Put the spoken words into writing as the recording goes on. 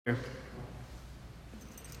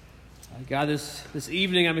God, this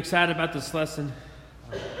evening I'm excited about this lesson.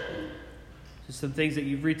 Just some things that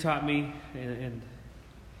you've retaught me and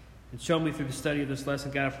shown me through the study of this lesson.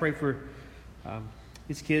 God, I pray for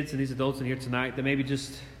these kids and these adults in here tonight that maybe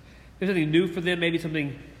just there's something new for them, maybe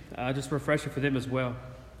something just refreshing for them as well.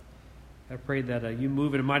 I pray that you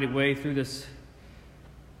move in a mighty way through this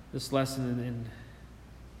lesson and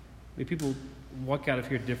may people walk out of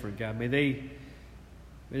here different, God. May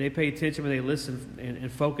they pay attention, may they listen and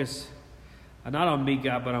focus, not on me,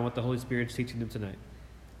 God, but on what the Holy Spirit's teaching them tonight.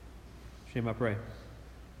 In your name I pray.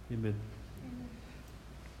 Amen.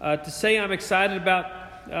 To say I'm excited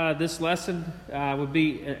about this lesson would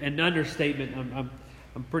be an understatement.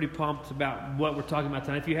 I'm pretty pumped about what we're talking about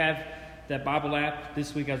tonight. If you have that Bible app,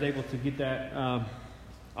 this week I was able to get that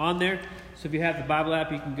on there. So if you have the Bible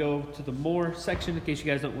app, you can go to the More section in case you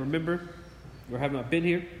guys don't remember or have not been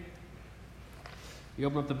here. You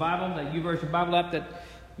open up the Bible, that YouVersion Bible app, that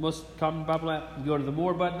most common Bible app. You go to the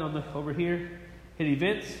More button over here, hit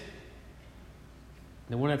Events.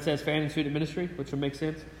 The one that says Fanning Student Ministry, which will make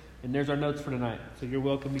sense. And there's our notes for tonight. So you're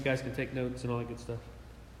welcome. You guys can take notes and all that good stuff.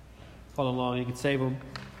 Follow along. You can save them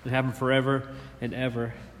and have them forever and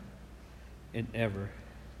ever and ever.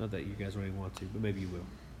 Not that you guys really want to, but maybe you will.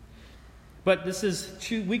 But this is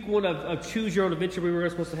week one of Choose Your Own Adventure. We were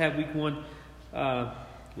supposed to have week one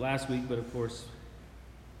last week, but of course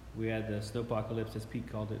we had the snowpocalypse, as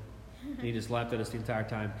Pete called it. And he just laughed at us the entire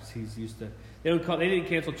time because he's used to. They didn't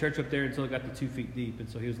cancel church up there until it got to 2 feet deep, and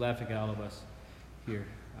so he was laughing at all of us here.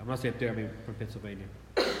 I'm not saying up there, I mean from Pennsylvania.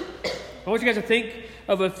 I want you guys to think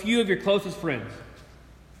of a few of your closest friends.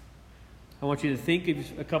 I want you to think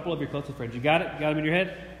of a couple of your closest friends. You got it? Got them in your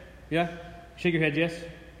head? Yeah? Shake your head, yes?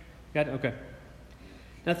 Got it? Okay.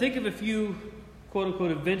 Now think of a few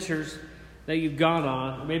quote-unquote adventures that you've gone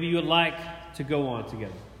on, or maybe you would like to go on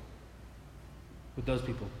together with those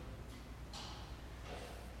people.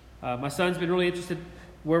 My son's been really interested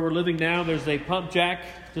where we're living now. There's a pump jack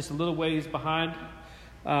just a little ways behind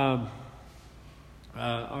our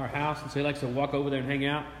house, and so he likes to walk over there and hang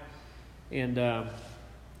out. And when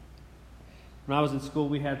I was in school,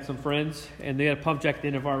 we had some friends, and they had a pump jack at the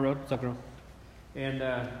end of our road. What's up, girl? And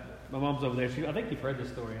my mom's over there. I think you've heard this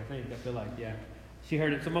story. I feel like, yeah. She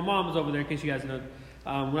heard it. So my mom was over there, in case you guys know.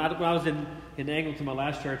 When I was in Angleton, my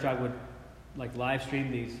last church, I would live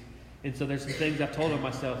stream these. And so there's some things I've told her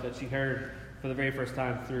myself that she heard for the very first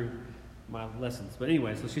time through my lessons. But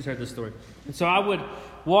anyway, so she's heard this story. And so I would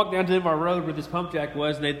walk down to the end of our road where this pump jack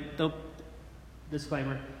was, and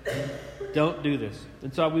disclaimer, don't do this.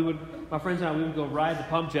 And so my friends and I, we would go ride the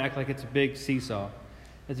pump jack like it's a big seesaw.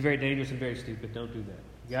 It's very dangerous and very stupid. Don't do that.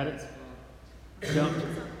 You got it?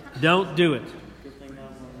 Don't do it.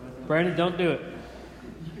 Brandon, don't do it.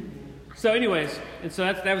 So anyways, and so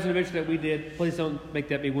that was an adventure that we did. Please don't make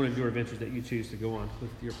that be one of your adventures that you choose to go on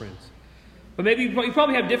with your friends. But maybe you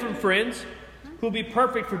probably have different friends who will be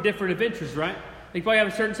perfect for different adventures, right? You probably have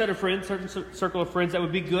a certain set of friends, certain circle of friends that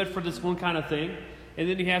would be good for this one kind of thing. And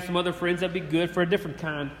then you have some other friends that would be good for a different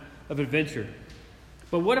kind of adventure.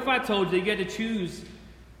 But what if I told you that you had to choose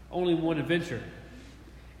only one adventure?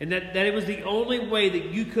 And that it was the only way that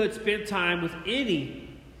you could spend time with any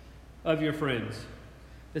of your friends.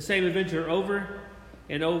 The same adventure over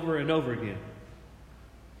and over and over again.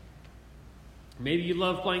 Maybe you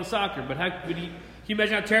love playing soccer, but can you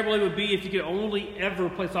imagine how terrible it would be if you could only ever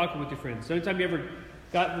play soccer with your friends? So anytime you ever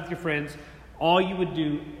got with your friends, all you would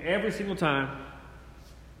do every single time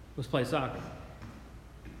was play soccer.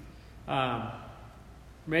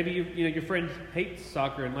 Maybe your friend hates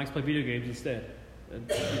soccer and likes to play video games instead.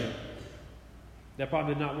 That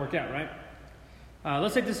probably did not work out, right?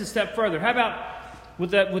 Let's take this a step further. How about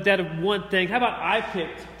with that one thing? How about I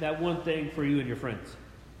picked that one thing for you and your friends?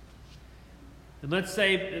 And let's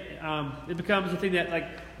say it becomes a thing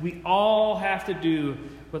that we all have to do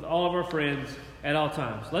with all of our friends at all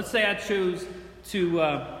times. Let's say I choose to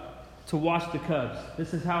watch the Cubs.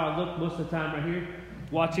 This is how I look most of the time right here,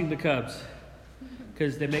 watching the Cubs,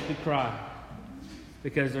 because they make me cry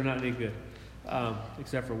because they're not any good,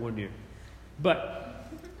 except for one year. But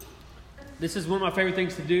this is one of my favorite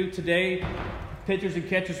things to do. Today, pitchers and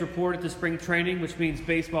catchers report at the spring training, which means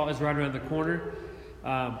baseball is right around the corner.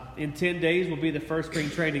 In 10 days will be the first spring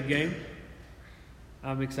training game.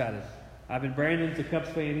 I'm excited. Brandon's a Cubs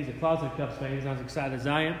fan. He's a closet Cubs fan. He's not as excited as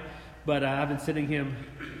I am. But I've been sending him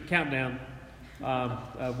countdown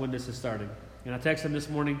when this is starting. And I texted him this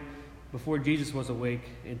morning before Jesus was awake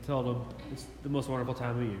and told him it's the most wonderful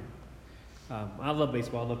time of year. I love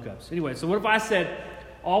baseball. I love Cubs. Anyway, so what if I said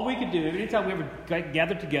all we could do, anytime we ever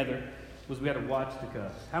gathered together, was we had to watch the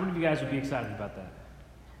Cubs? How many of you guys would be excited about that?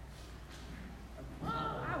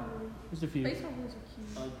 Just a few. Baseball boys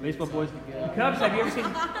are cute. Baseball boys. The Cubs, have you ever seen?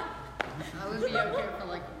 I would be up here for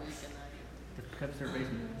like a week and The Cubs are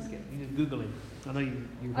baseball. You just Google him. I know you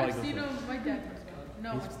probably I've go seen for it. him. My dad was good.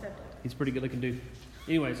 No, my stepdad. He's a pretty good looking dude.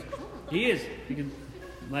 Anyways, he is. You can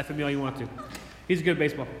laugh at me all you want to. He's good at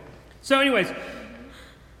baseball. So anyways,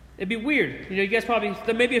 it'd be weird. You guys probably,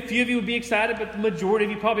 maybe a few of you would be excited, but the majority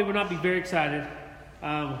of you probably would not be very excited.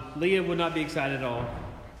 Leah would not be excited at all.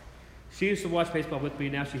 She used to watch baseball with me,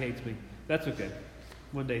 and now she hates me. That's okay.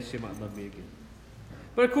 One day she might love me again.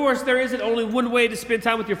 But of course, there isn't only one way to spend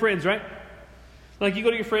time with your friends, right? Like you go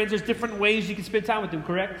to your friends, there's different ways you can spend time with them,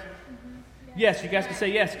 correct? Mm-hmm. Yes, you guys can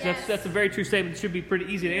say yes, because that's a very true statement. It should be pretty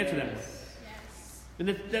easy to answer that one. Yes. And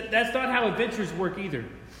that's not how adventures work either.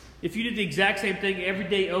 If you did the exact same thing every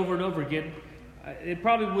day over and over again, it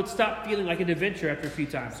probably would stop feeling like an adventure after a few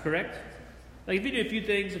times, correct? Like if you do a few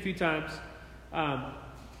things a few times,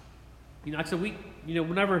 like so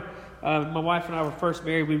whenever my wife and I were first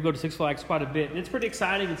married, we would go to Six Flags quite a bit, and it's pretty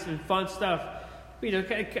exciting and some fun stuff. But,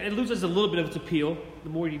 it loses a little bit of its appeal the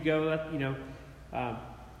more you go. I've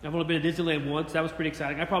only been to Disneyland once. That was pretty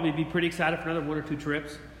exciting. I'd probably be pretty excited for another 1 or 2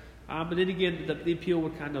 trips. But then again, the appeal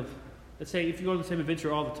would kind of, let's say, if you go on the same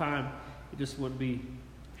adventure all the time, it just wouldn't be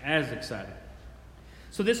as exciting.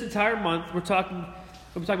 So this entire month, we're talking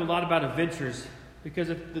a lot about adventures, because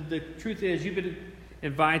the truth is, you've been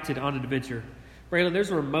invited on an adventure. Braylon,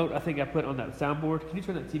 there's a remote I think I put on that soundboard. Can you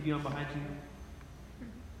turn that TV on behind you?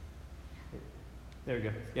 There we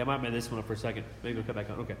go. Yeah, I might make this one up for a second. Maybe it'll come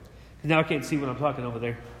back on. Okay. Because now I can't see when I'm talking over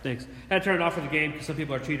there. Thanks. I had to turn it off for the game because some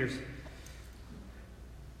people are cheaters.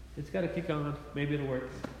 It's got to kick on. Maybe it'll work.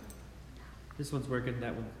 This one's working.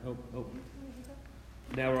 That one. Oh.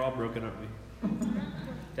 Now we're all broken, aren't we?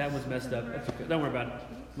 That one's messed up. That's okay. Don't worry about it.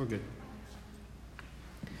 We're good.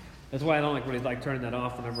 That's why I don't really like turning that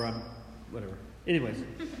off whenever I'm whatever. Anyways,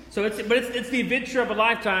 so it's the adventure of a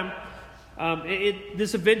lifetime.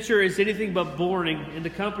 This adventure is anything but boring, and the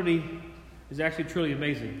company is actually truly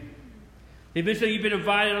amazing. The adventure that you've been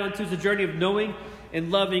invited onto is a journey of knowing and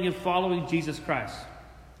loving and following Jesus Christ.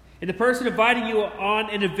 And the person inviting you on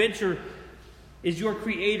an adventure is your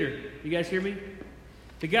Creator. You guys hear me?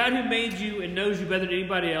 The God who made you and knows you better than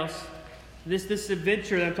anybody else. This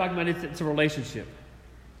adventure that I'm talking about, it's a relationship.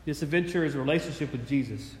 This adventure is a relationship with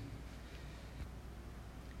Jesus.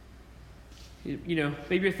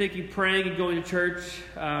 Maybe you're thinking praying and going to church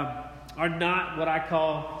are not what I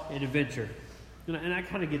call an adventure. And I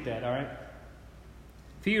kind of get that, all right?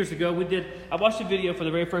 A few years ago, I watched a video for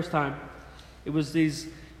the very first time. It was these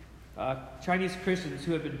Chinese Christians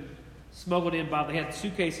who had been smuggled in by, they had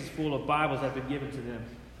suitcases full of Bibles that had been given to them.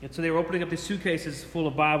 And so they were opening up these suitcases full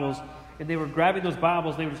of Bibles, and they were grabbing those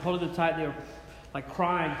Bibles, and they were just holding them tight, and they were like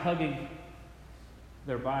crying, hugging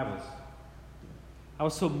their Bibles. I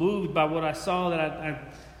was so moved by what I saw that I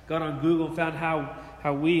got on Google and found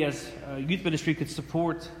how we as youth ministry could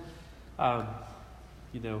support, getting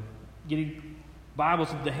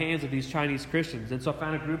Bibles into the hands of these Chinese Christians. And so I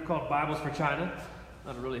found a group called Bibles for China.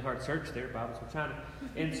 Not a really hard search there, Bibles for China.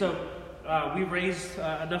 And so we raised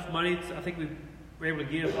enough money. I think we were able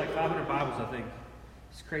to give like 500 Bibles, I think.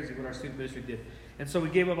 It's crazy what our student ministry did. And so we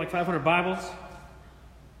gave up like 500 Bibles.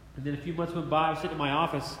 And then a few months went by, I was sitting in my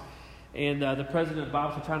office, and the president of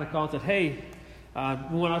Bibles for China called and said, hey,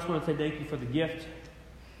 one, I just want to say thank you for the gift.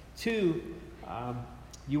 2,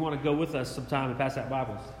 you want to go with us sometime and pass out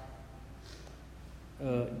Bibles?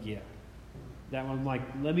 Yeah. That one, I'm like,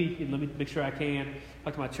 let me make sure I can.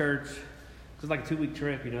 Talk to my church. It's like a 2-week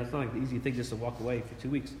trip, It's not like the easy thing just to walk away for 2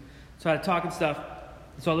 weeks. So I had to talk and stuff.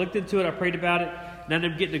 So I looked into it, I prayed about it, and I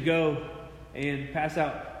ended up getting to go and pass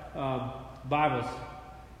out Bibles.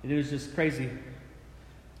 And it was just crazy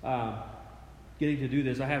getting to do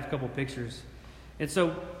this. I have a couple pictures. And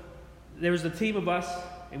so there was a team of us,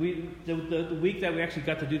 and the week that we actually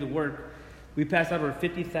got to do the work, we passed out over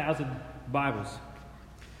 50,000 Bibles.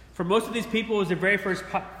 For most of these people, it was their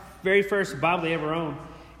very first Bible they ever owned.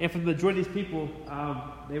 And for the majority of these people,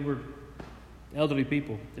 they were elderly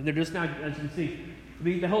people. And they're just now, as you can see,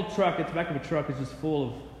 the whole truck, at the back of a truck, is just full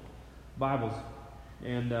of Bibles.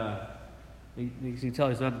 And you can tell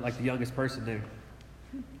he's not like the youngest person there.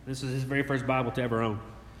 This is his very first Bible to ever own.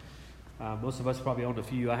 Most of us probably owned a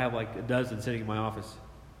few. I have like a dozen sitting in my office.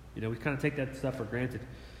 We kind of take that stuff for granted.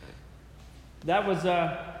 That was,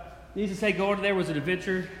 needless to say, going there was an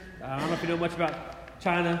adventure. I don't know if you know much about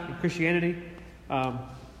China and Christianity.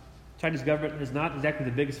 Chinese government is not exactly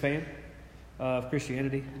the biggest fan of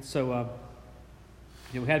Christianity. So,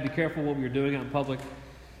 we had to be careful what we were doing out in public,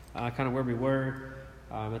 kind of where we were.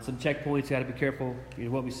 At some checkpoints, you had to be careful,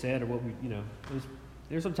 what we said or what we,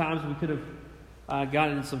 there's some times we could have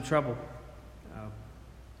gotten in some trouble.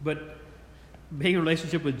 But being in a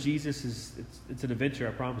relationship with Jesus it's an adventure,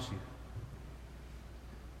 I promise you.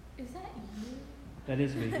 Is that you? That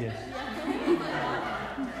is me, yes.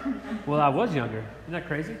 Well, I was younger. Isn't that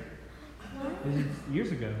crazy? This is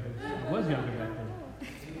years ago. I was younger back then.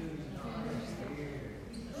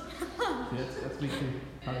 Yes, that's me too.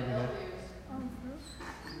 How did you know?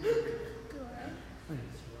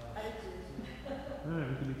 Alright,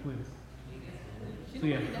 we can be twins. So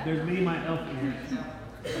yeah, there's me and my elf ears.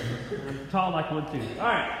 I'm tall like one too.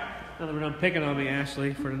 Alright, now that we're done picking on me,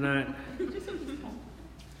 Ashley, for tonight.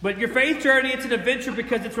 But your faith journey, it's an adventure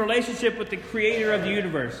because it's a relationship with the creator of the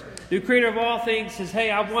universe. The creator of all things says, hey,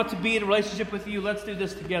 I want to be in a relationship with you. Let's do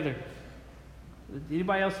this together.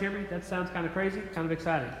 Anybody else hear me? That sounds kind of crazy, kind of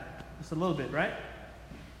exciting. Just a little bit, right?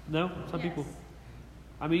 No? Some people.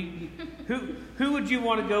 I mean, who would you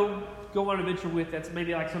want to go on an adventure with that's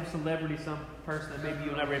maybe like some celebrity, some person that maybe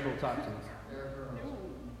you'll never be able to talk to?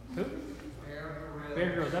 Who?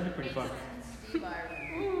 Bear Grylls. That'd be pretty fun.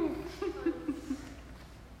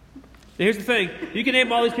 Here's the thing. You can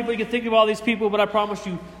name all these people, you can think of all these people, but I promise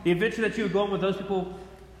you, the adventure that you would go on with those people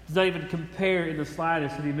does not even compare in the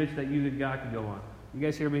slightest to the adventure that you and God can go on. You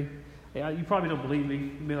guys hear me? Yeah, you probably don't believe me.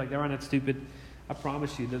 You may be like, they're not stupid. I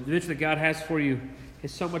promise you, the adventure that God has for you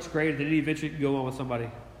is so much greater than any adventure you can go on with somebody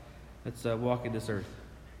that's walking this earth.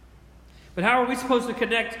 But how are we supposed to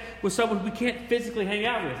connect with someone we can't physically hang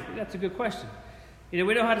out with? That's a good question. You know,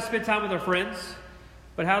 we know how to spend time with our friends,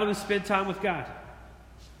 but how do we spend time with God?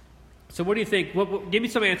 So what do you think? Give me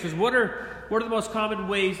some answers. What are the most common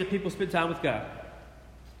ways that people spend time with God?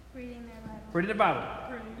 Reading their Bible.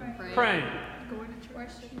 Reading the Bible. Praying.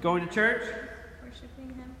 Going to church. Worshiping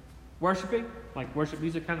Him. Worshiping? Like worship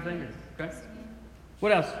music kind of thing? Okay.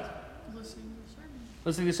 What else?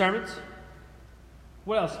 Listening to sermons.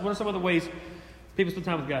 What else? What are some other ways people spend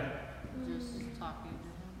time with God?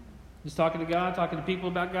 Just talking to God, talking to people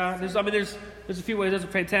about God. There's a few ways. Those are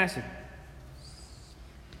fantastic.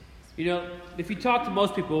 You know, if you talk to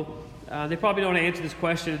most people, they probably don't answer this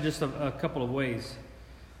question in just a couple of ways,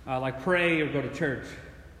 like pray or go to church.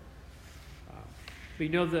 But you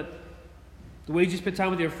know that the ways you spend time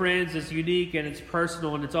with your friends is unique and it's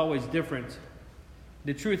personal and it's always different.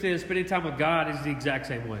 The truth is, spending time with God is the exact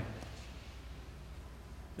same way.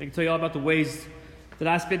 I can tell you all about the ways that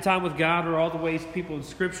I spend time with God or all the ways people in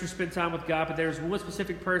Scripture spend time with God, but there's one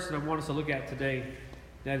specific person I want us to look at today, and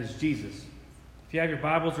that is Jesus. If you have your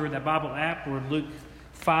Bibles or in that Bible app, we're in Luke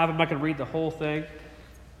 5. I'm not going to read the whole thing.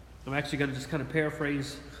 I'm actually going to just kind of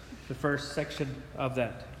paraphrase the first section of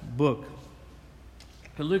that book.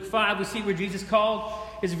 In Luke 5, we see where Jesus called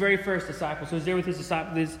his very first disciples. So he's there with his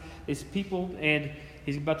disciples, his people, and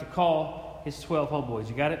he's about to call his 12 homeboys.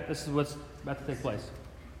 You got it? This is what's about to take place.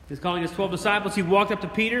 He's calling his 12 disciples. He walked up to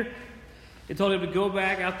Peter and told him to go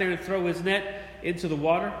back out there and throw his net into the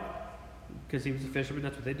water because he was a fisherman.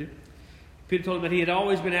 That's what they do. Peter told him that he had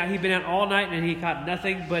always been out. He'd been out all night and he caught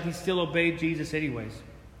nothing, but he still obeyed Jesus anyways.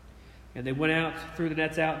 And they went out, threw the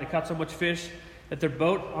nets out, and they caught so much fish that their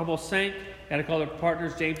boat almost sank. They had to call their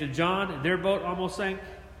partners, James and John, and their boat almost sank.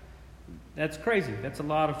 That's crazy. That's a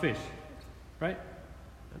lot of fish, right?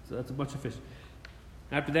 That's a bunch of fish.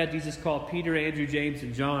 After that, Jesus called Peter, Andrew, James,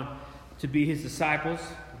 and John to be his disciples.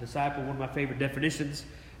 A disciple, one of my favorite definitions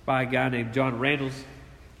by a guy named John Randalls.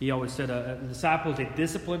 He always said a disciple is a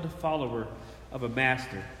disciplined follower of a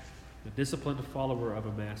master. A disciplined follower of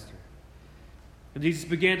a master. And Jesus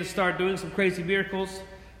began to start doing some crazy miracles.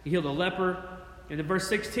 He healed a leper. And in verse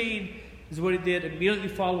 16 is what he did immediately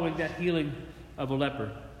following that healing of a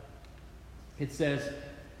leper. It says,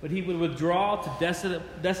 but he would withdraw to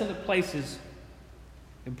desolate places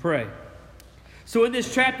and pray. So in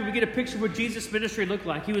this chapter, we get a picture of what Jesus' ministry looked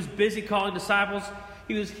like. He was busy calling disciples.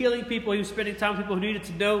 He was healing people. He was spending time with people who needed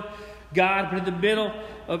to know God. But in the middle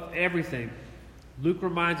of everything, Luke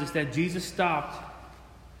reminds us that Jesus stopped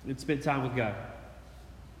and spent time with God.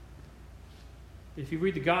 If you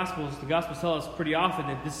read the Gospels tell us pretty often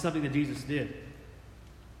that this is something that Jesus did.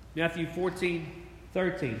 Matthew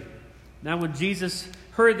 14:13. Now when Jesus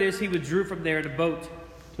heard this, he withdrew from there in a boat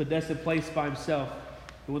to a desolate place by himself.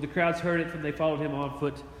 And when the crowds heard it, they followed him on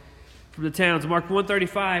foot from the towns. Mark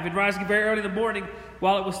 1:35. And rising very early in the morning,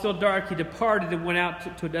 while it was still dark, he departed and went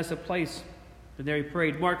out to a desolate place. And there he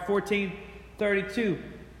prayed. Mark 14:32.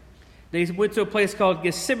 Then he went to a place called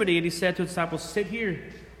Gethsemane, and he said to his disciples, sit here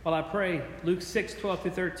while I pray. Luke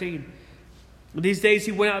 6:12-13. In these days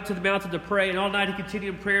he went out to the mountain to pray, and all night he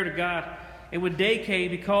continued in prayer to God. And when day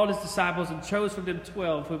came, he called his disciples and chose from them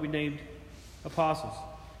 12 whom he named apostles.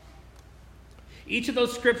 Each of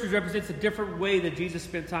those scriptures represents a different way that Jesus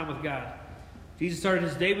spent time with God. Jesus started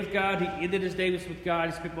his day with God. He ended his day with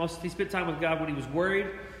God. He spent time with God when he was worried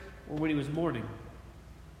or when he was mourning.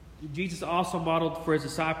 Jesus also modeled for his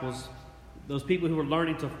disciples, those people who were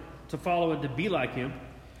learning to follow and to be like him,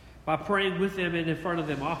 by praying with them and in front of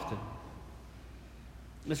them often.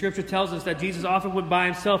 The scripture tells us that Jesus often went by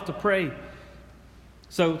himself to pray.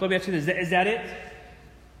 So let me ask you this, is that it?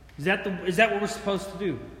 Is that what we're supposed to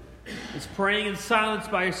do? Is praying in silence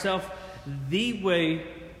by yourself the way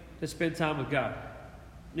to spend time with God?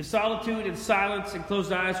 If solitude and silence and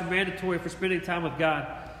closed eyes are mandatory for spending time with God,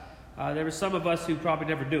 there are some of us who probably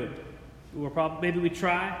never do it. Or maybe we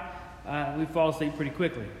try, we fall asleep pretty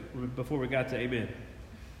quickly before we got to amen.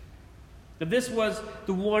 If this was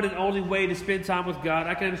the one and only way to spend time with God,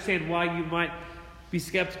 I can understand why you might be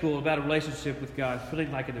skeptical about a relationship with God,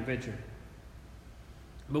 feeling like an adventure.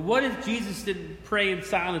 But what if Jesus didn't pray in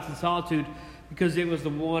silence and solitude because it was the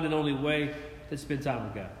one and only way to spend time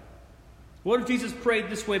with God? What if Jesus prayed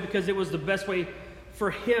this way because it was the best way for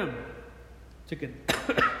him to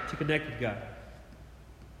connect with God?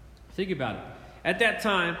 Think about it. At that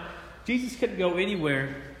time, Jesus couldn't go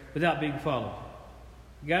anywhere without being followed.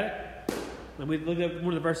 You got it? Let me look at one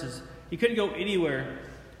of the verses. He couldn't go anywhere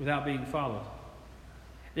without being followed.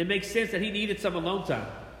 And it makes sense that he needed some alone time.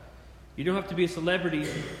 You don't have to be a celebrity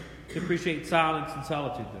to appreciate silence and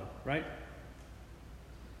solitude, though, right?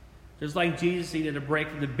 Just like Jesus needed a break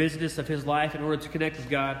from the business of his life in order to connect with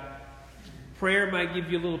God, prayer might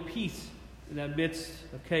give you a little peace in that midst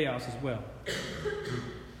of chaos as well.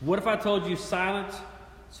 What if I told you silent,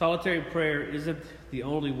 solitary prayer isn't the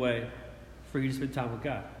only way for you to spend time with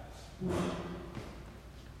God?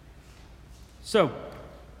 So,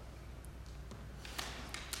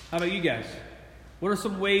 how about you guys? What are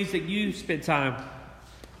some ways that you spend time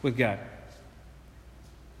with God?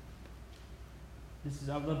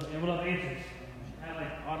 I would love answers. I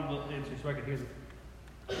like audible answers so I can hear them.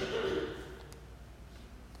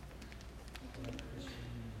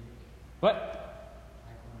 What?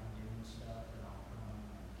 Like when I'm doing stuff and I'll put on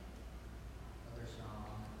like other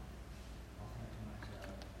song, I'll think to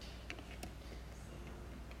myself.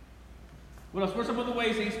 What else? What are some other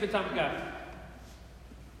ways that you spend time with God?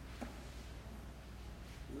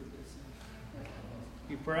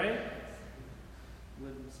 You pray?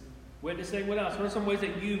 Witnessing. What else? What are some ways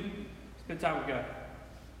that you spend time with God?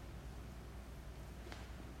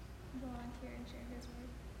 Volunteer and share his word.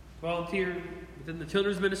 Volunteer within the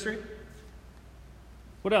children's ministry.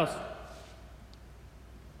 What else?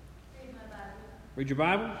 Read my Bible. Read your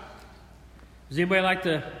Bible. Does anybody like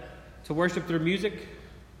to worship through music?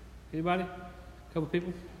 Anybody? A couple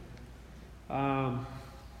people?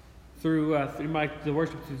 Anybody to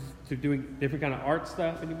worship through doing different kind of art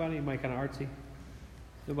stuff? Anybody? Anybody kind of artsy?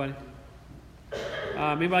 Nobody?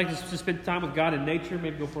 Anybody just spend time with God in nature?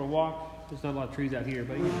 Maybe go for a walk. There's not a lot of trees out here,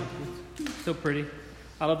 but it's still pretty.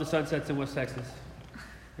 I love the sunsets in West Texas.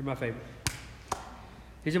 They're my favorite.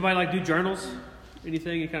 Does anybody like do journals?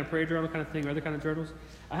 Anything? Any kind of prayer journal kind of thing or other kind of journals?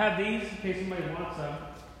 I have these in case somebody wants some.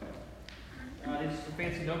 These are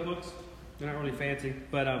fancy notebooks. They're not really fancy,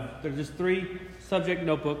 but they're just 3 subject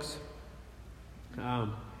notebooks. What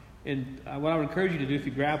I would encourage you to do if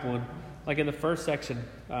you grab one, like in the first section,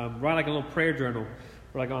 write like a little prayer journal.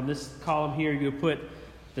 Or like on this column here, you would put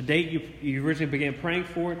the date you originally began praying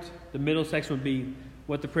for it. The middle section would be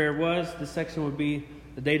what the prayer was. This section would be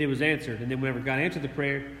the date it was answered. And then whenever God answered the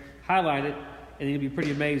prayer, highlight it, and you'll be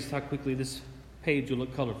pretty amazed how quickly this page will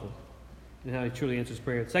look colorful and how He truly answers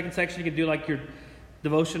prayer. The second section, you can do like your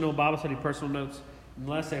devotional, Bible study, personal notes. In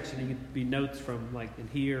the last section, you can be notes from like in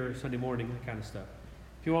here or Sunday morning, that kind of stuff.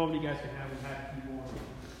 If you want, you guys can have them. Have a few more.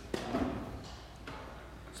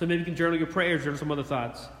 So maybe you can journal your prayers or some other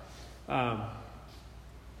thoughts.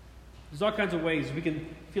 There's all kinds of ways.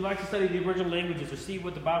 If you like to study the original languages or see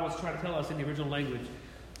what the Bible is trying to tell us in the original language,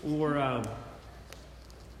 or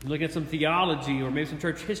look at some theology or maybe some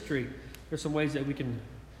church history, there's some ways that we can,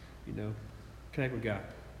 connect with God.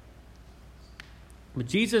 But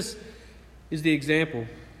Jesus is the example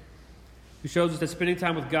who shows us that spending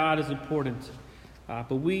time with God is important.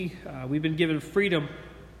 But we've been given freedom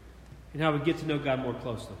in how we get to know God more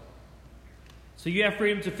closely. So you have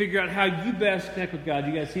freedom to figure out how you best connect with God.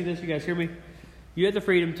 You guys see this? You guys hear me? You have the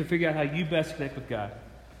freedom to figure out how you best connect with God.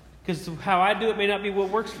 Because how I do it may not be what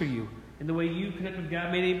works for you. And the way you connect with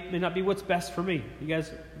God may not be what's best for me. You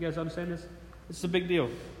guys understand this? This is a big deal. I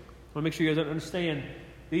want to make sure you guys understand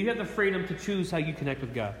that you have the freedom to choose how you connect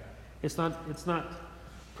with God. It's not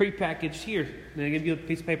prepackaged here. And I give you a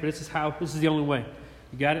piece of paper. This is the only way.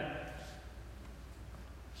 You got it?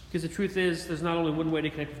 Because the truth is, there's not only one way to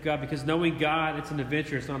connect with God, because knowing God, it's an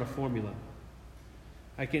adventure, it's not a formula.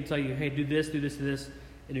 I can't tell you, hey, do this, do this, do this,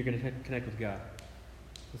 and you're going to connect with God.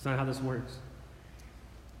 That's not how this works.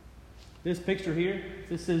 This picture here,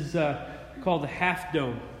 this is called the Half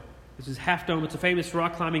Dome. This is Half Dome. It's a famous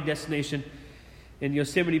rock climbing destination in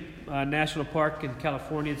Yosemite National Park in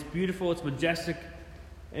California. It's beautiful, it's majestic,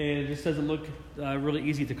 and it just doesn't look really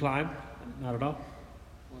easy to climb. Not at all.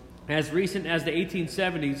 As recent as the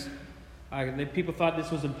 1870s, people thought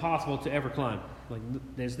this was impossible to ever climb. Like,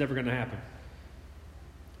 it's never going to happen.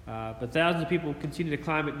 But thousands of people continue to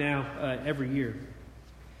climb it now every year.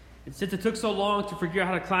 And since it took so long to figure out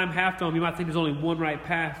how to climb Half Dome, you might think there's only one right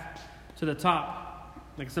path to the top,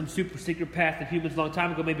 like some super secret path that humans a long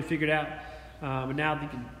time ago maybe figured out, and now they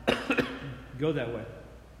can go that way.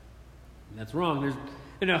 And that's wrong.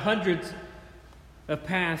 There's hundreds of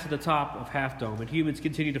paths to the top of Half Dome, and humans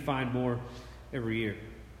continue to find more every year.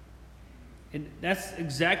 And that's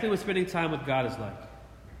exactly what spending time with God is like.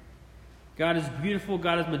 God is beautiful,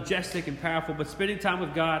 God is majestic and powerful, but spending time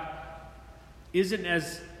with God isn't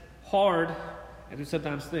as hard as we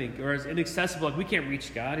sometimes think, or as inaccessible. Like, we can't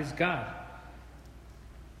reach God. He's God.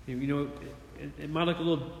 You know, it might look a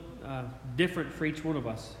little different for each one of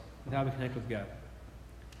us with how we connect with God.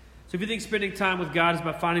 So if you think spending time with God is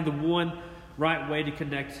about finding the one right way to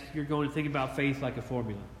connect, you're going to think about faith like a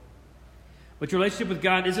formula. But your relationship with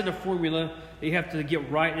God isn't a formula that you have to get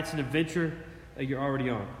right. It's an adventure that you're already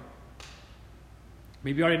on.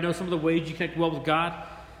 Maybe you already know some of the ways you connect well with God,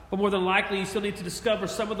 but more than likely you still need to discover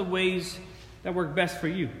some of the ways that work best for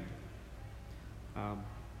you. So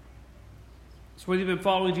whether you've been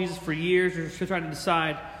following Jesus for years or still trying to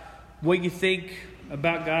decide what you think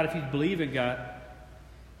about God, if you believe in God,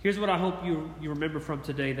 here's what I hope you remember from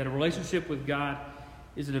today, that a relationship with God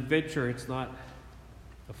is an adventure. It's not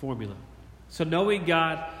a formula. So knowing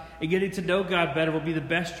God and getting to know God better will be the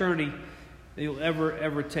best journey that you'll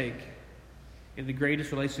ever take, and the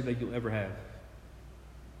greatest relationship that you'll ever have.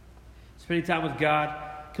 Spending time with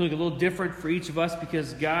God can look a little different for each of us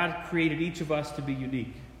because God created each of us to be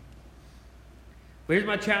unique. But here's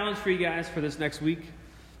my challenge for you guys for this next week.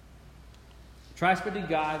 Try spending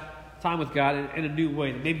time with God in a new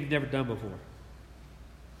way that maybe you've never done before.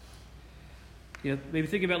 You know, maybe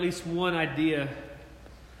think of at least one idea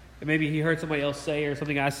that maybe you heard somebody else say or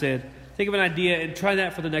something I said. Think of an idea and try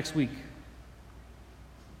that for the next week.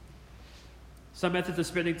 Some methods of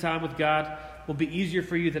spending time with God will be easier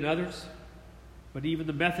for you than others, but even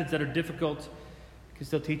the methods that are difficult can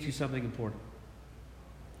still teach you something important.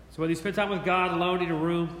 So whether you spend time with God alone in a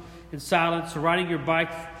room, in silence, or riding your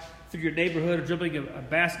bike through your neighborhood, or dribbling a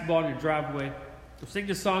basketball in your driveway, or singing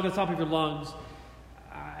a song at the top of your lungs,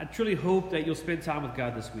 I truly hope that you'll spend time with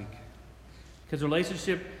God this week. Because a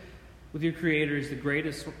relationship with your Creator is the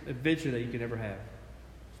greatest adventure that you can ever have.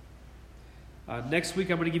 Next week,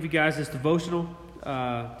 I'm going to give you guys this devotional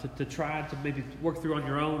to try to maybe work through on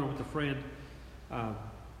your own or with a friend,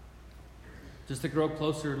 just to grow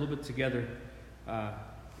closer a little bit together.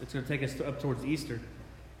 It's going to take us up towards Easter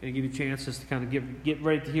and give you a chance just to kind of get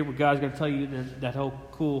ready to hear what God's going to tell you in that whole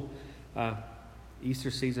cool Easter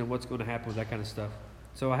season, what's going to happen with that kind of stuff.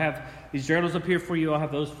 So I have these journals up here for you. I'll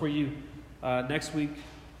have those for you next week.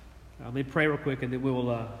 Let me pray real quick, and then we will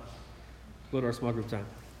go to our small group time.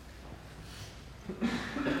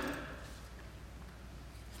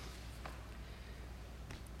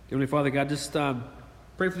 Heavenly Father, God, just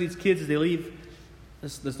pray for these kids as they leave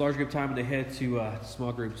this large group time and they head to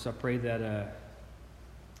small groups. I pray that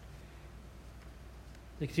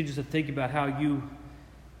they continue to think about how you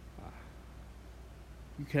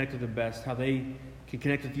connect with them best, how they can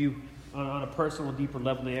connect with you on a personal, deeper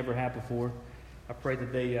level than they ever have before. I pray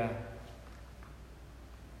that they are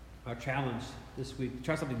challenged this week to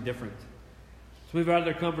try something different. So move out of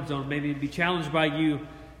their comfort zone, maybe be challenged by you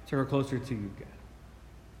to grow closer to you, God.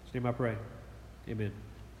 In His name I pray. Amen.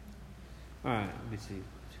 All right, let me see.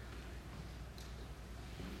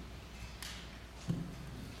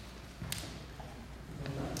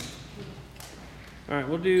 All right,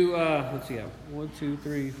 we'll do, let's see, 1, 2,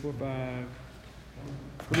 3, 4, 5.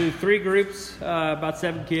 We'll do 3 groups, about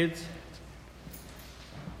 7 kids.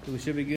 So we should be good.